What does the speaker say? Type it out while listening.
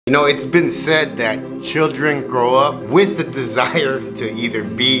You know, it's been said that children grow up with the desire to either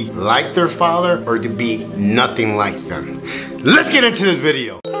be like their father or to be nothing like them. Let's get into this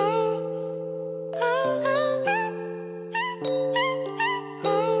video.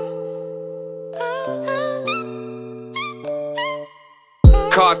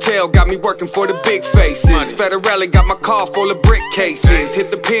 Cartel got me working for the big faces. Federale got my car full of brick cases. Hit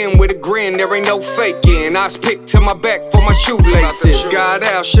the pen with a grin, there ain't no faking. I was picked to my back for my shoelaces. Got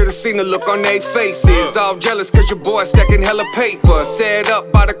out, should've seen the look on they faces. All jealous cause your boy stacking hella paper. Set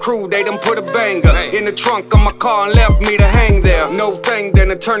up by the crew, they done put a banger in the trunk of my car and left me to hang there. No thing,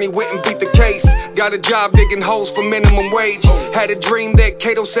 then attorney went and beat the case. Got a job digging holes for minimum wage. Had a dream that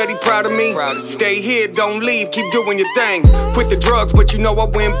Kato said he proud of me. Stay here, don't leave, keep doing your thing. Quit the drugs, but you know I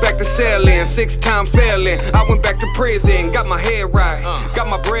went back to selling, 6-time failing. I went back to prison, got my head right, got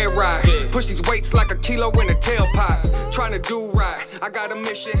my bread right. Push these weights like a kilo in a tailpipe. Trying to do right, I got a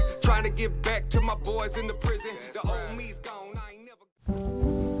mission. Trying to give back to my boys in the prison. The old me's gone, I ain't never.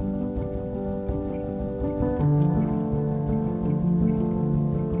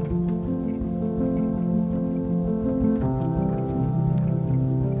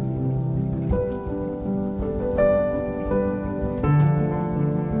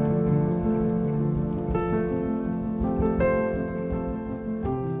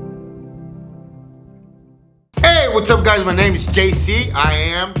 What's up, guys? My name is JC. I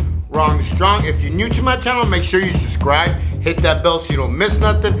am Raw and Strong. If you're new to my channel, make sure you subscribe, hit that bell so you don't miss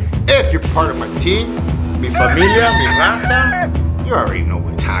nothing. If you're part of my team, mi familia, mi raza, you already know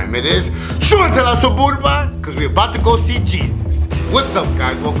what time it is. Súbanse la suburba, because we're about to go see Jesus. What's up,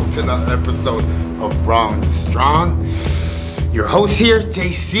 guys? Welcome to another episode of Raw and Strong. Your host here,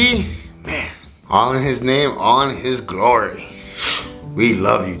 JC. Man, all in his name, all in his glory. We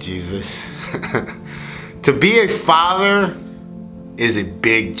love you, Jesus. To be a father is a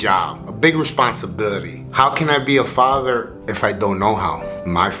big job, a big responsibility. How can I be a father if I don't know how?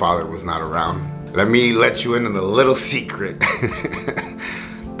 My father was not around. Let me let you in on a little secret.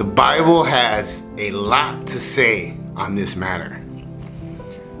 The Bible has a lot to say on this matter.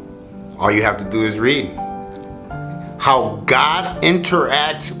 All you have to do is read how God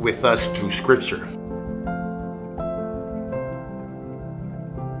interacts with us through Scripture.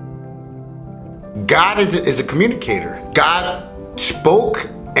 God is a communicator. God spoke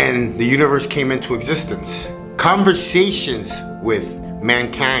and the universe came into existence. Conversations with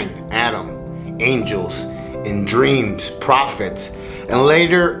mankind, Adam, angels, in dreams, prophets, and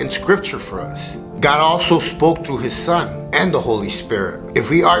later in Scripture for us. God also spoke through His Son and the Holy Spirit. If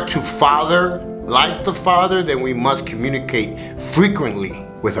we are to father like the Father, then we must communicate frequently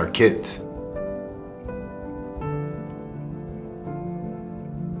with our kids.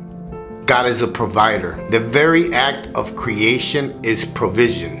 God is a provider. The very act of creation is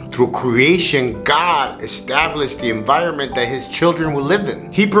provision. Through creation, God established the environment that His children will live in.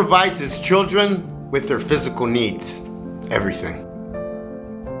 He provides His children with their physical needs, everything.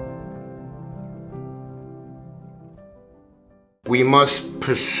 We must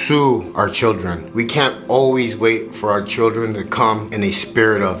pursue our children. We can't always wait for our children to come in a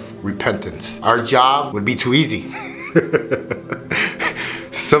spirit of repentance. Our job would be too easy.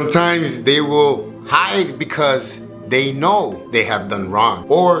 Sometimes they will hide because they know they have done wrong,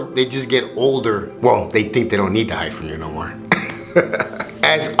 or they just get older. Well, they think they don't need to hide from you no more.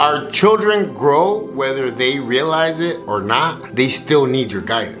 As our children grow, whether they realize it or not, they still need your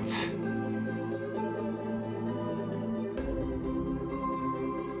guidance.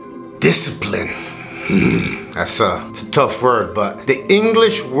 Discipline. It's a tough word, but the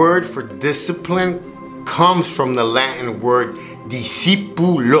English word for discipline comes from the Latin word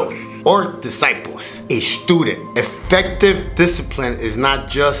discípulos, or disciples, a student. Effective discipline is not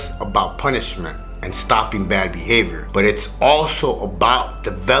just about punishment and stopping bad behavior, but it's also about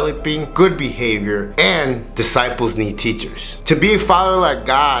developing good behavior, and disciples need teachers. To be a father like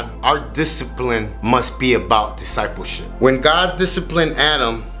God, our discipline must be about discipleship. When God disciplined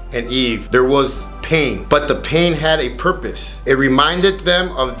Adam and Eve, there was pain, but the pain had a purpose. It reminded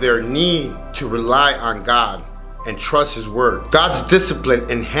them of their need to rely on God and trust His word. God's discipline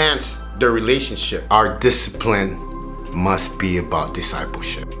enhanced their relationship. Our discipline must be about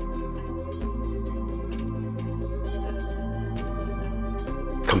discipleship.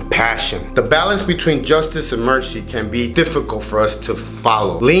 Compassion. The balance between justice and mercy can be difficult for us to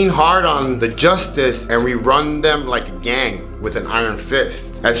follow. Lean hard on the justice and we run them like a gang with an iron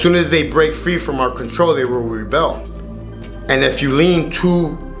fist. As soon as they break free from our control, they will rebel. And if you lean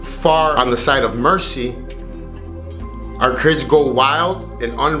too far on the side of mercy, our kids go wild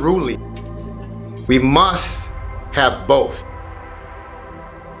and unruly. We must have both.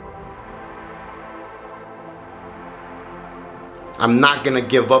 I'm not gonna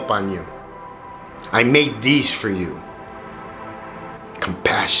give up on you. I made these for you.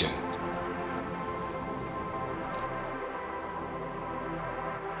 Compassion.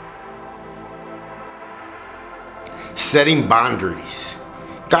 Setting boundaries.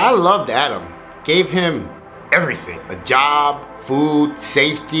 God loved Adam, gave him everything. A job, food,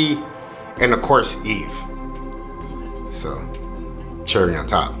 safety, and of course Eve. So, cherry on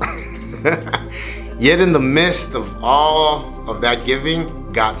top. Yet in the midst of all of that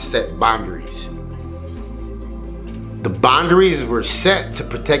giving, God set boundaries. The boundaries were set to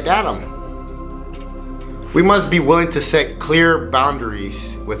protect Adam. We must be willing to set clear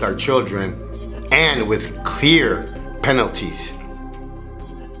boundaries with our children and with clear penalties.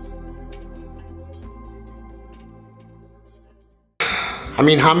 I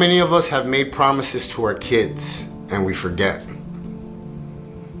mean, how many of us have made promises to our kids and we forget?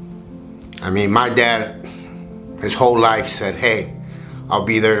 I mean, my dad, his whole life said, hey, I'll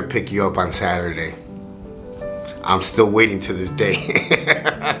be there to pick you up on Saturday. I'm still waiting to this day.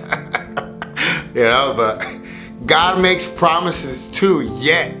 You know, but God makes promises too,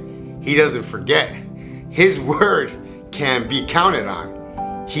 yet he doesn't forget. His word can be counted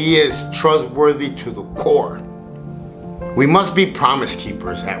on. He is trustworthy to the core. We must be promise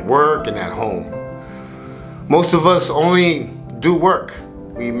keepers at work and at home. Most of us only do work.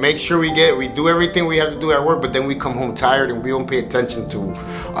 We make sure we do everything we have to do at work, but then we come home tired and we don't pay attention to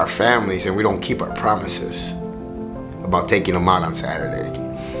our families and we don't keep our promises about taking them out on Saturday.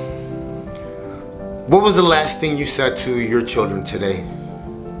 What was the last thing you said to your children today?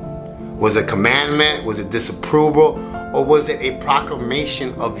 Was it a commandment? Was it disapproval? Or was it a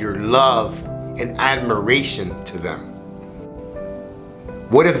proclamation of your love and admiration to them?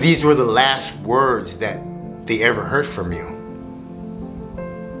 What if these were the last words that they ever heard from you?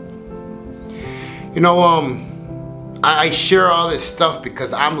 You know, I share all this stuff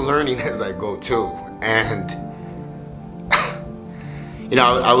because I'm learning as I go too. And, you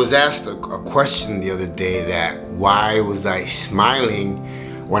know, I was asked a question the other day that why was I smiling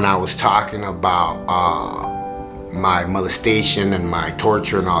when I was talking about my molestation and my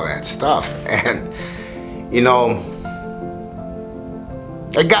torture and all that stuff. And, you know,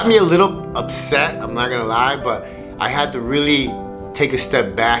 it got me a little upset, I'm not gonna lie, but I had to really take a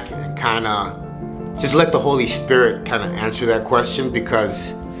step back and kind of just let the Holy Spirit kind of answer that question,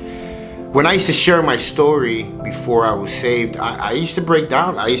 because when I used to share my story before I was saved, I used to break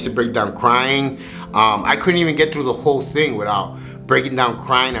down. I used to break down crying. I couldn't even get through the whole thing without breaking down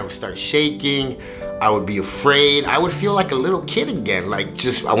crying. I would start shaking. I would be afraid. I would feel like a little kid again. Like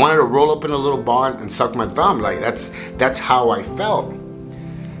just, I wanted to roll up in a little ball and suck my thumb. Like that's how I felt.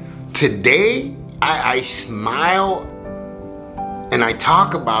 Today, I smile and I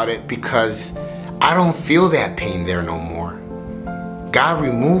talk about it because I don't feel that pain there no more. God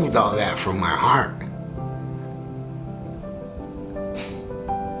removed all that from my heart.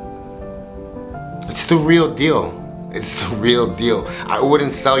 It's the real deal. It's the real deal. I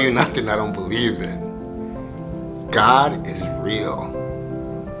wouldn't sell you nothing I don't believe in. God is real.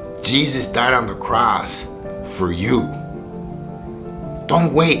 Jesus died on the cross for you.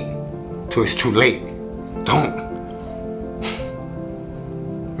 Don't wait till it's too late. Don't.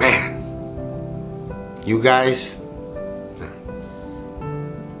 Man, you guys,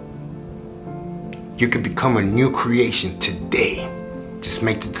 you could become a new creation today. Just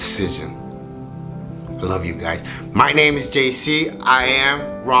make the decision. I love you guys. My name is JC. I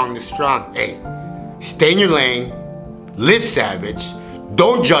am Wrong to Strong. Hey, stay in your lane, live savage,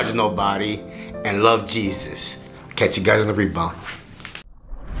 don't judge nobody, and love Jesus. Catch you guys on the rebound.